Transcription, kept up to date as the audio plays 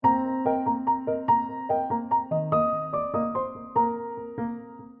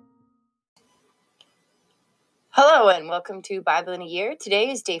Hello and welcome to Bible in a Year.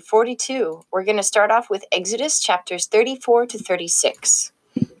 Today is day 42. We're going to start off with Exodus chapters 34 to 36.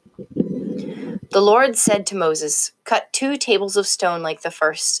 The Lord said to Moses, "Cut 2 tables of stone like the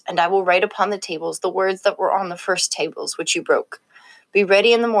first, and I will write upon the tables the words that were on the first tables which you broke. Be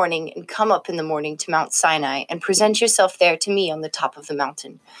ready in the morning and come up in the morning to Mount Sinai and present yourself there to me on the top of the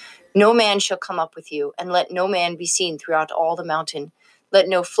mountain. No man shall come up with you, and let no man be seen throughout all the mountain. Let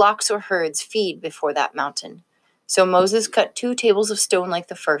no flocks or herds feed before that mountain." So Moses cut 2 tables of stone like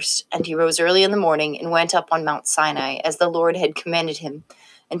the first, and he rose early in the morning and went up on Mount Sinai, as the Lord had commanded him,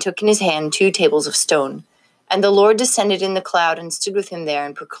 and took in his hand 2 tables of stone. And the Lord descended in the cloud and stood with him there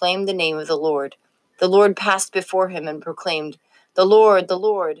and proclaimed the name of the Lord. The Lord passed before him and proclaimed, the Lord,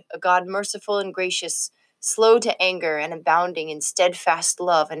 a God merciful and gracious, slow to anger and abounding in steadfast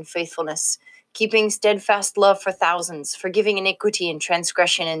love and faithfulness, keeping steadfast love for thousands, forgiving iniquity and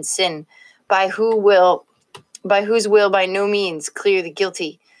transgression and sin, by whose will by no means clear the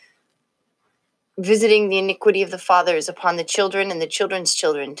guilty, visiting the iniquity of the fathers upon the children and the children's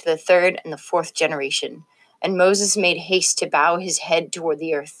children to the 3rd and the 4th generation. And Moses made haste to bow his head toward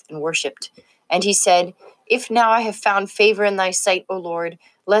the earth and worshipped. And he said, "If now I have found favor in thy sight, O Lord,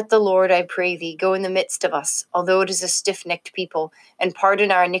 let the Lord, I pray thee, go in the midst of us, although it is a stiff-necked people, and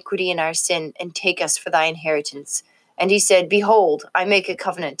pardon our iniquity and our sin, and take us for thy inheritance." And he said, "Behold, I make a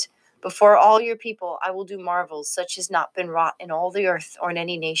covenant. Before all your people I will do marvels such as not been wrought in all the earth or in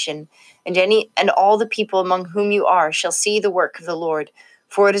any nation, and all the people among whom you are shall see the work of the Lord,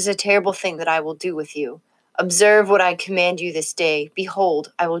 for it is a terrible thing that I will do with you. Observe what I command you this day.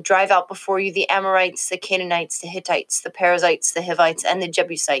 Behold, I will drive out before you the Amorites, the Canaanites, the Hittites, the Perizzites, the Hivites, and the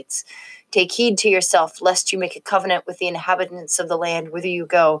Jebusites. Take heed to yourself, lest you make a covenant with the inhabitants of the land whither you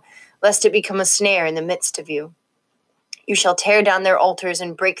go, lest it become a snare in the midst of you. You shall tear down their altars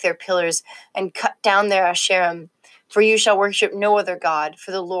and break their pillars and cut down their Asherim, for you shall worship no other God, for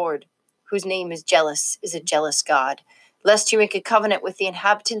the Lord, whose name is a jealous God. Lest you make a covenant with the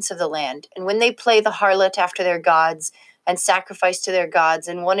inhabitants of the land, and when they play the harlot after their gods and sacrifice to their gods,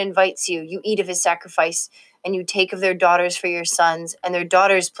 and one invites you, you eat of his sacrifice, and you take of their daughters for your sons, and their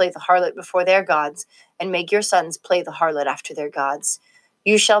daughters play the harlot before their gods, and make your sons play the harlot after their gods.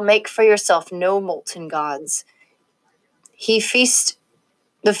 You shall make for yourself no molten gods. The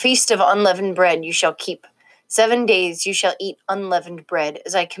feast of unleavened bread you shall keep. 7 days you shall eat unleavened bread,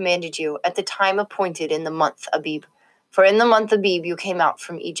 as I commanded you, at the time appointed in the month Abib. For in the month Abib you came out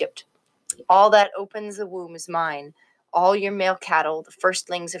from Egypt. All that opens the womb is mine. All your male cattle, the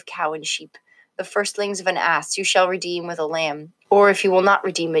firstlings of cow and sheep, the firstlings of an ass you shall redeem with a lamb. Or if you will not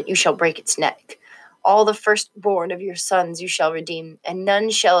redeem it, you shall break its neck. All the firstborn of your sons you shall redeem, and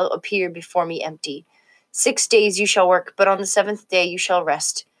none shall appear before me empty. 6 days you shall work, but on the 7th day you shall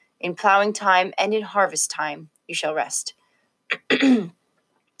rest. In plowing time and in harvest time you shall rest. And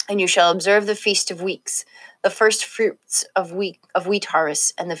you shall observe the feast of weeks, the first fruits of wheat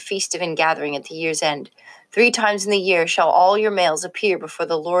harvest, and the feast of ingathering at the year's end. 3 times in the year shall all your males appear before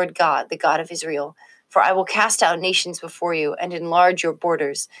the Lord God, the God of Israel. For I will cast out nations before you, and enlarge your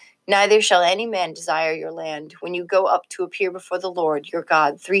borders. Neither shall any man desire your land, when you go up to appear before the Lord your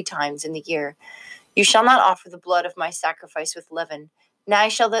God 3 times in the year. You shall not offer the blood of my sacrifice with leaven, neither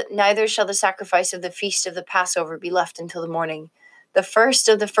shall the sacrifice of the feast of the Passover be left until the morning. The first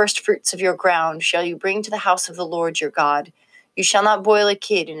of the first fruits of your ground shall you bring to the house of the Lord your God. You shall not boil a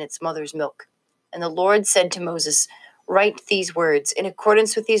kid in its mother's milk. And the Lord said to Moses, "Write these words. In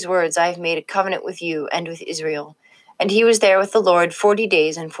accordance with these words I have made a covenant with you and with Israel." And he was there with the Lord 40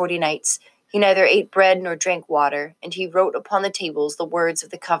 days and 40 nights. He neither ate bread nor drank water, and he wrote upon the tables the words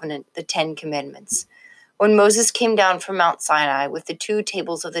of the covenant, the 10 commandments. When Moses came down from Mount Sinai with the 2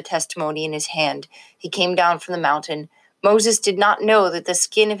 tables of the testimony in his hand, he came down from the mountain. Moses did not know that the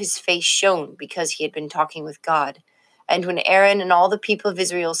skin of his face shone, because he had been talking with God. And when Aaron and all the people of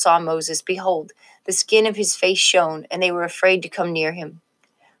Israel saw Moses, behold, the skin of his face shone, and they were afraid to come near him.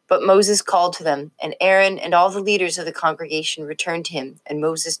 But Moses called to them, and Aaron and all the leaders of the congregation returned to him, and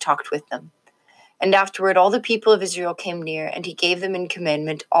Moses talked with them. And afterward all the people of Israel came near, and he gave them in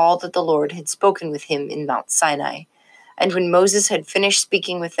commandment all that the Lord had spoken with him in Mount Sinai. And when Moses had finished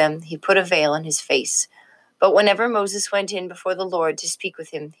speaking with them, he put a veil on his face. But whenever Moses went in before the Lord to speak with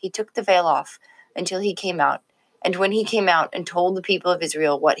him, he took the veil off until he came out. And when he came out and told the people of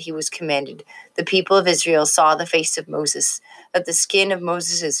Israel what he was commanded, the people of Israel saw the face of Moses, that the skin of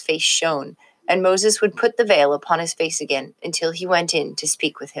Moses' face shone, and Moses would put the veil upon his face again until he went in to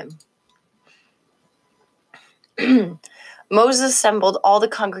speak with him. Moses assembled all the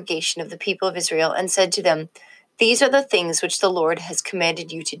congregation of the people of Israel and said to them, "These are the things which the Lord has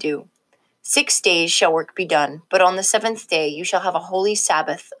commanded you to do. 6 days shall work be done, but on the 7th day you shall have a holy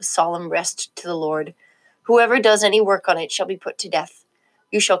Sabbath of solemn rest to the Lord. Whoever does any work on it shall be put to death.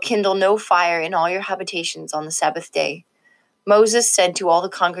 You shall kindle no fire in all your habitations on the Sabbath day. Moses said to all the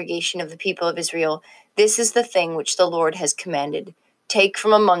congregation of the people of Israel, This is the thing which the Lord has commanded. Take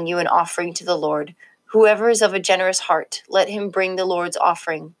from among you an offering to the Lord. Whoever is of a generous heart, let him bring the Lord's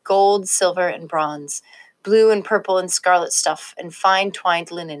offering, gold, silver, and bronze, blue and purple and scarlet stuff, and fine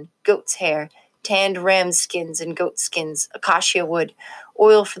twined linen, goat's hair, tanned ram's skins and goat skins, acacia wood,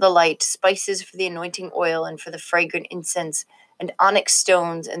 oil for the light, spices for the anointing oil and for the fragrant incense, and onyx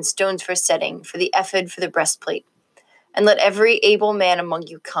stones and stones for setting, for the ephod for the breastplate. And let every able man among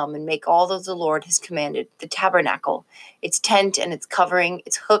you come and make all that the Lord has commanded, the tabernacle, its tent and its covering,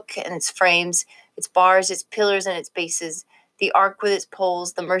 its hook and its frames, its bars, its pillars and its bases, the ark with its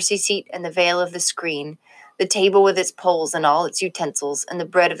poles, the mercy seat and the veil of the screen, the table with its poles and all its utensils, and the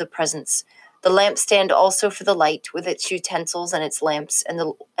bread of the presence, the lampstand also for the light, with its utensils and its lamps, and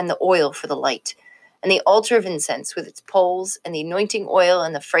the oil for the light, and the altar of incense with its poles, and the anointing oil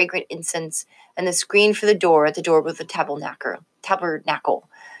and the fragrant incense, and the screen for the door at the door with the tabernacle,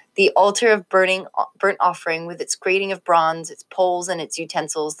 the altar of burnt offering with its grating of bronze, its poles and its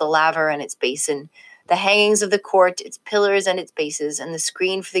utensils, the laver and its basin, the hangings of the court, its pillars and its bases, and the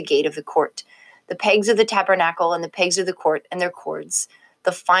screen for the gate of the court, the pegs of the tabernacle and the pegs of the court and their cords,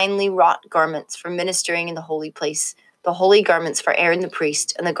 the finely wrought garments for ministering in the holy place, the holy garments for Aaron the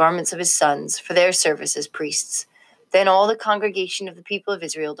priest, and the garments of his sons for their service as priests. Then all the congregation of the people of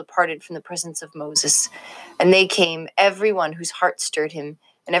Israel departed from the presence of Moses. And they came, every one whose heart stirred him,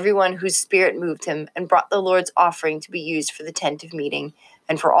 and every one whose spirit moved him, and brought the Lord's offering to be used for the tent of meeting,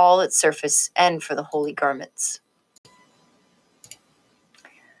 and for all its surface, and for the holy garments.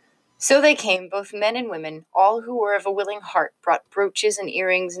 So they came, both men and women, all who were of a willing heart, brought brooches and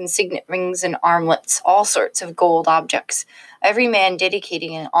earrings and signet rings and armlets, all sorts of gold objects, every man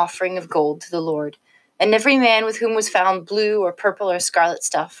dedicating an offering of gold to the Lord. And every man with whom was found blue or purple or scarlet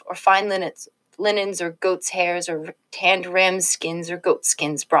stuff, or fine linens or goat's hairs, or tanned ram's skins or goat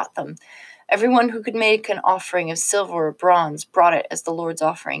skins brought them. Everyone who could make an offering of silver or bronze brought it as the Lord's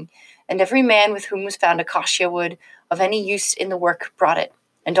offering. And every man with whom was found acacia wood of any use in the work brought it.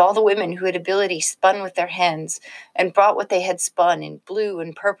 And all the women who had ability spun with their hands, and brought what they had spun in blue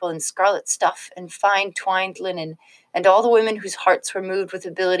and purple and scarlet stuff, and fine twined linen. And all the women whose hearts were moved with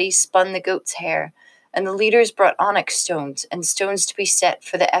ability spun the goat's hair. And the leaders brought onyx stones, and stones to be set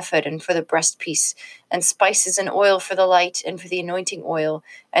for the ephod and for the breastpiece, and spices and oil for the light, and for the anointing oil,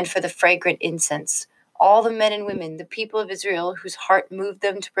 and for the fragrant incense. All the men and women, the people of Israel, whose heart moved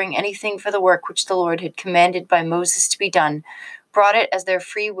them to bring anything for the work which the Lord had commanded by Moses to be done, brought it as their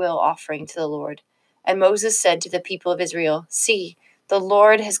free will offering to the Lord. And Moses said to the people of Israel, See, the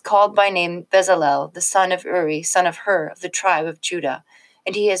Lord has called by name Bezalel, the son of Uri, son of Hur, of the tribe of Judah.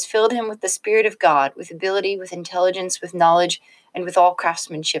 And he has filled him with the Spirit of God, with ability, with intelligence, with knowledge, and with all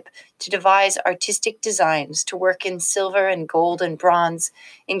craftsmanship, to devise artistic designs, to work in silver and gold and bronze,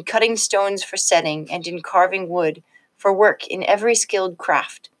 in cutting stones for setting, and in carving wood, for work in every skilled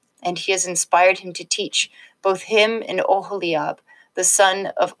craft. And he has inspired him to teach, both him and Oholiab, the son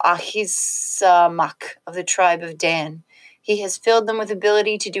of Ahisamach, of the tribe of Dan. He has filled them with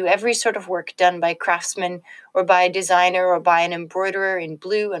ability to do every sort of work done by craftsmen, or by a designer, or by an embroiderer in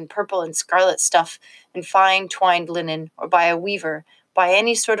blue and purple and scarlet stuff, and fine twined linen, or by a weaver, by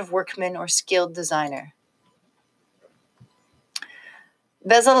any sort of workman or skilled designer.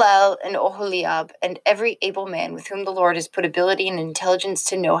 Bezalel and Oholiab, and every able man with whom the Lord has put ability and intelligence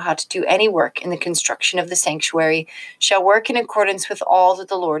to know how to do any work in the construction of the sanctuary, shall work in accordance with all that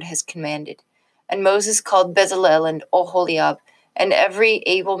the Lord has commanded. And Moses called Bezalel and Oholiab, and every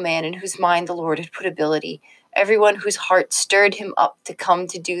able man in whose mind the Lord had put ability, everyone whose heart stirred him up to come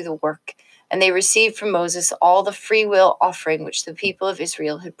to do the work. And they received from Moses all the free will offering which the people of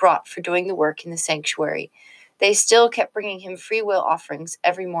Israel had brought for doing the work in the sanctuary. They still kept bringing him free will offerings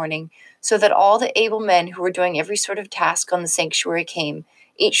every morning, so that all the able men who were doing every sort of task on the sanctuary came,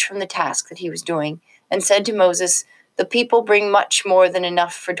 each from the task that he was doing, and said to Moses, The people bring much more than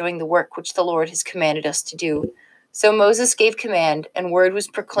enough for doing the work which the Lord has commanded us to do. So Moses gave command, and word was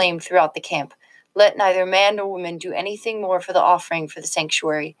proclaimed throughout the camp, Let neither man nor woman do anything more for the offering for the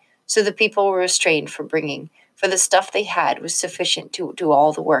sanctuary. So the people were restrained from bringing, for the stuff they had was sufficient to do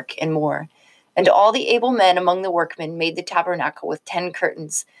all the work and more. And all the able men among the workmen made the tabernacle with 10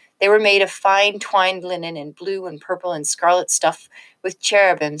 curtains. They were made of fine twined linen and blue and purple and scarlet stuff, with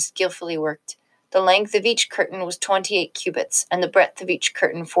cherubim skillfully worked. The length of each curtain was 28 cubits, and the breadth of each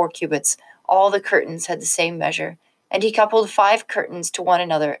curtain 4 cubits. All the curtains had the same measure. And he coupled 5 curtains to one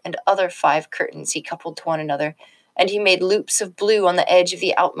another, and other 5 curtains he coupled to one another. And he made loops of blue on the edge of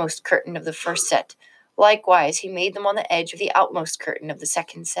the outmost curtain of the first set. Likewise, he made them on the edge of the outmost curtain of the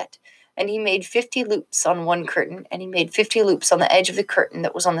second set. And he made 50 loops on one curtain, and he made 50 loops on the edge of the curtain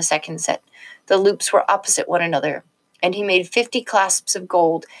that was on the second set. The loops were opposite one another. And he made 50 clasps of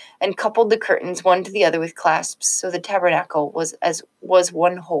gold, and coupled the curtains one to the other with clasps, so the tabernacle was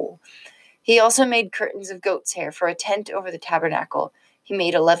one whole. He also made curtains of goat's hair for a tent over the tabernacle. He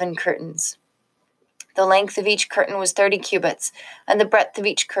made 11 curtains. The length of each curtain was 30 cubits, and the breadth of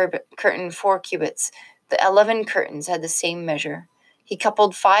each curtain 4 cubits. The 11 curtains had the same measure. He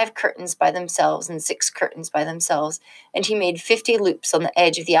coupled 5 curtains by themselves and 6 curtains by themselves, and he made 50 loops on the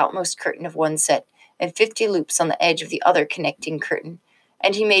edge of the outmost curtain of one set, and 50 loops on the edge of the other connecting curtain.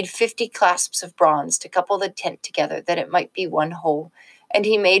 And he made 50 clasps of bronze to couple the tent together, that it might be one whole. And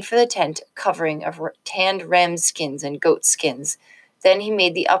he made for the tent a covering of tanned ram skins and goat skins. Then he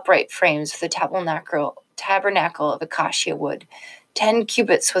made the upright frames for the tabernacle of acacia wood. 10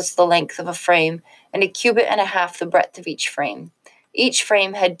 cubits was the length of a frame, and 1.5 cubits the breadth of each frame. Each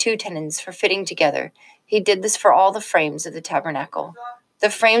frame had 2 tenons for fitting together. He did this for all the frames of the tabernacle. The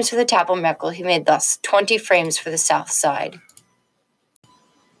frames for the tabernacle he made thus: 20 frames for the south side.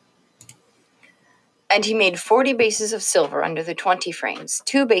 And he made 40 bases of silver under the 20 frames,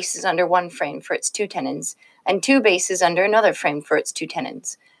 2 bases under one frame for its 2 tenons, and 2 bases under another frame for its 2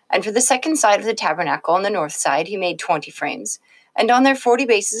 tenons. And for the second side of the tabernacle on the north side he made 20 frames, and on their 40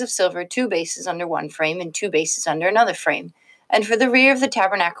 bases of silver, 2 bases under one frame and 2 bases under another frame. And for the rear of the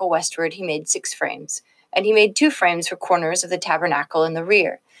tabernacle westward he made 6 frames, and he made 2 frames for corners of the tabernacle in the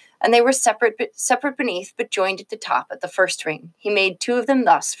rear. And they were separate beneath, but joined at the top at the first ring. He made 2 of them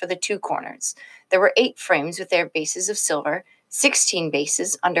thus for the 2 corners. There were 8 frames with their bases of silver, 16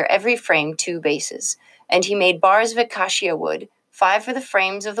 bases, under every frame 2 bases. And he made bars of acacia wood, 5 for the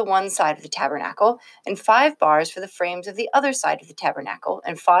frames of the one side of the tabernacle, and 5 bars for the frames of the other side of the tabernacle,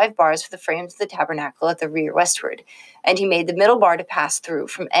 and 5 bars for the frames of the tabernacle at the rear westward. And he made the middle bar to pass through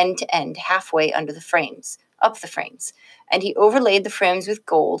from end to end, halfway under the frames, up the frames. And he overlaid the frames with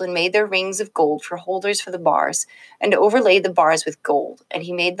gold, and made their rings of gold for holders for the bars, and overlaid the bars with gold. And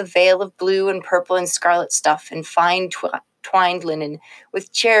he made the veil of blue and purple and scarlet stuff, and fine twined linen,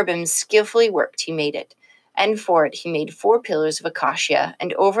 with cherubims skillfully worked he made it. And for it he made 4 pillars of acacia,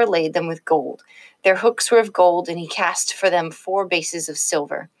 and overlaid them with gold. Their hooks were of gold, and he cast for them 4 bases of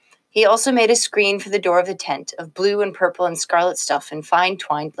silver. He also made a screen for the door of the tent, of blue and purple and scarlet stuff, and fine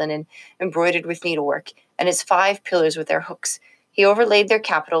twined linen, embroidered with needlework, and its 5 pillars with their hooks. He overlaid their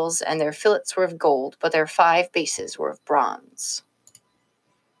capitals, and their fillets were of gold, but their 5 bases were of bronze.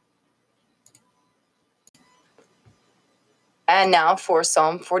 And now for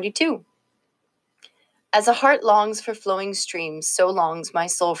Psalm 42. As a heart longs for flowing streams, so longs my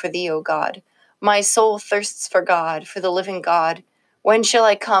soul for thee, O God. My soul thirsts for God, for the living God. When shall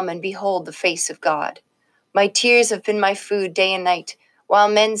I come and behold the face of God? My tears have been my food day and night, while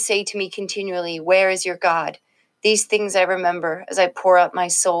men say to me continually, Where is your God? These things I remember as I pour out my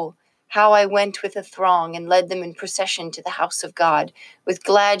soul, how I went with a throng and led them in procession to the house of God, with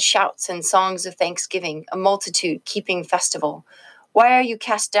glad shouts and songs of thanksgiving, a multitude keeping festival. Why are you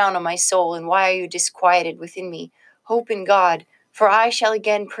cast down, O my soul, and why are you disquieted within me? Hope in God, for I shall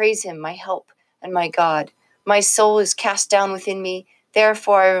again praise him, my help and my God. My soul is cast down within me,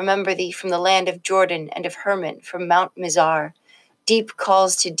 therefore I remember thee from the land of Jordan and of Hermon, from Mount Mizar. Deep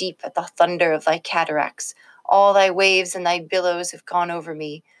calls to deep at the thunder of thy cataracts. All thy waves and thy billows have gone over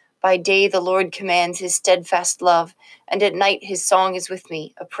me. By day the Lord commands his steadfast love, and at night his song is with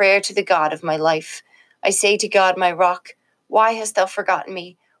me, a prayer to the God of my life. I say to God, my rock, why hast thou forgotten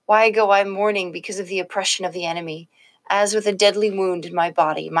me? Why go I mourning because of the oppression of the enemy? As with a deadly wound in my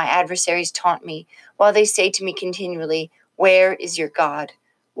body, my adversaries taunt me, while they say to me continually, Where is your God?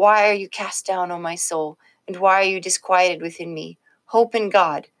 Why are you cast down, O my soul, and why are you disquieted within me? Hope in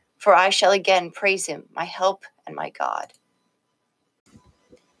God, for I shall again praise him, my help and my God.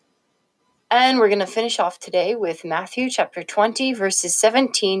 And we're going to finish off today with Matthew chapter 20, verses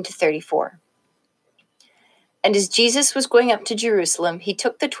 17 to 34. And as Jesus was going up to Jerusalem, he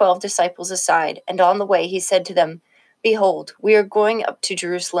took the 12 disciples aside, and on the way he said to them, Behold, we are going up to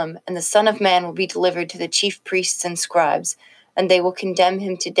Jerusalem, and the Son of Man will be delivered to the chief priests and scribes, and they will condemn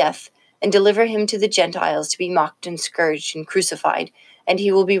him to death, and deliver him to the Gentiles to be mocked and scourged and crucified, and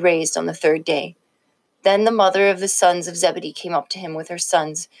he will be raised on the 3rd day. Then the mother of the sons of Zebedee came up to him with her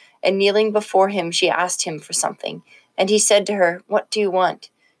sons, and kneeling before him she asked him for something. And he said to her, What do you want?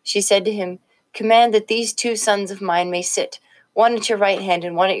 She said to him, Command that these 2 sons of mine may sit, one at your right hand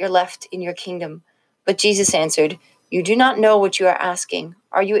and one at your left, in your kingdom. But Jesus answered, "You do not know what you are asking.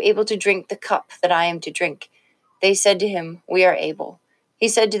 Are you able to drink the cup that I am to drink?" They said to him, "We are able." He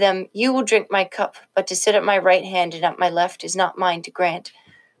said to them, "You will drink my cup, but to sit at my right hand and at my left is not mine to grant,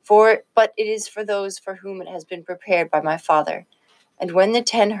 but it is for those for whom it has been prepared by my Father." And when the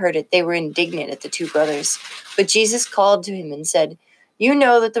 10 heard it, they were indignant at the two brothers. But Jesus called to him and said, "You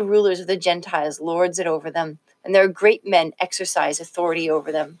know that the rulers of the Gentiles lords it over them, and their great men exercise authority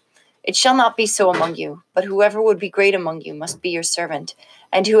over them. It shall not be so among you, but whoever would be great among you must be your servant,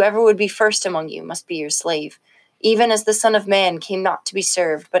 and whoever would be first among you must be your slave. Even as the Son of Man came not to be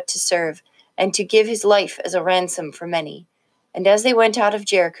served, but to serve, and to give his life as a ransom for many." And as they went out of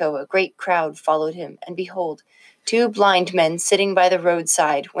Jericho, a great crowd followed him, and behold, 2 blind men sitting by the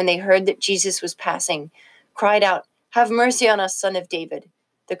roadside, when they heard that Jesus was passing, cried out, "Have mercy on us, Son of David."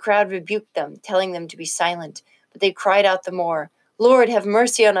 The crowd rebuked them, telling them to be silent, but they cried out the more, "Lord, have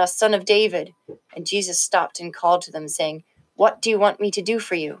mercy on us, Son of David." And Jesus stopped and called to them, saying, "What do you want me to do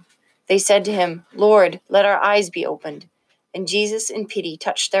for you?" They said to him, "Lord, let our eyes be opened." And Jesus, in pity,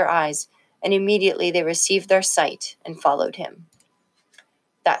 touched their eyes, and immediately they received their sight and followed him.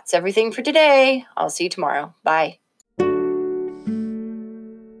 That's everything for today. I'll see you tomorrow. Bye.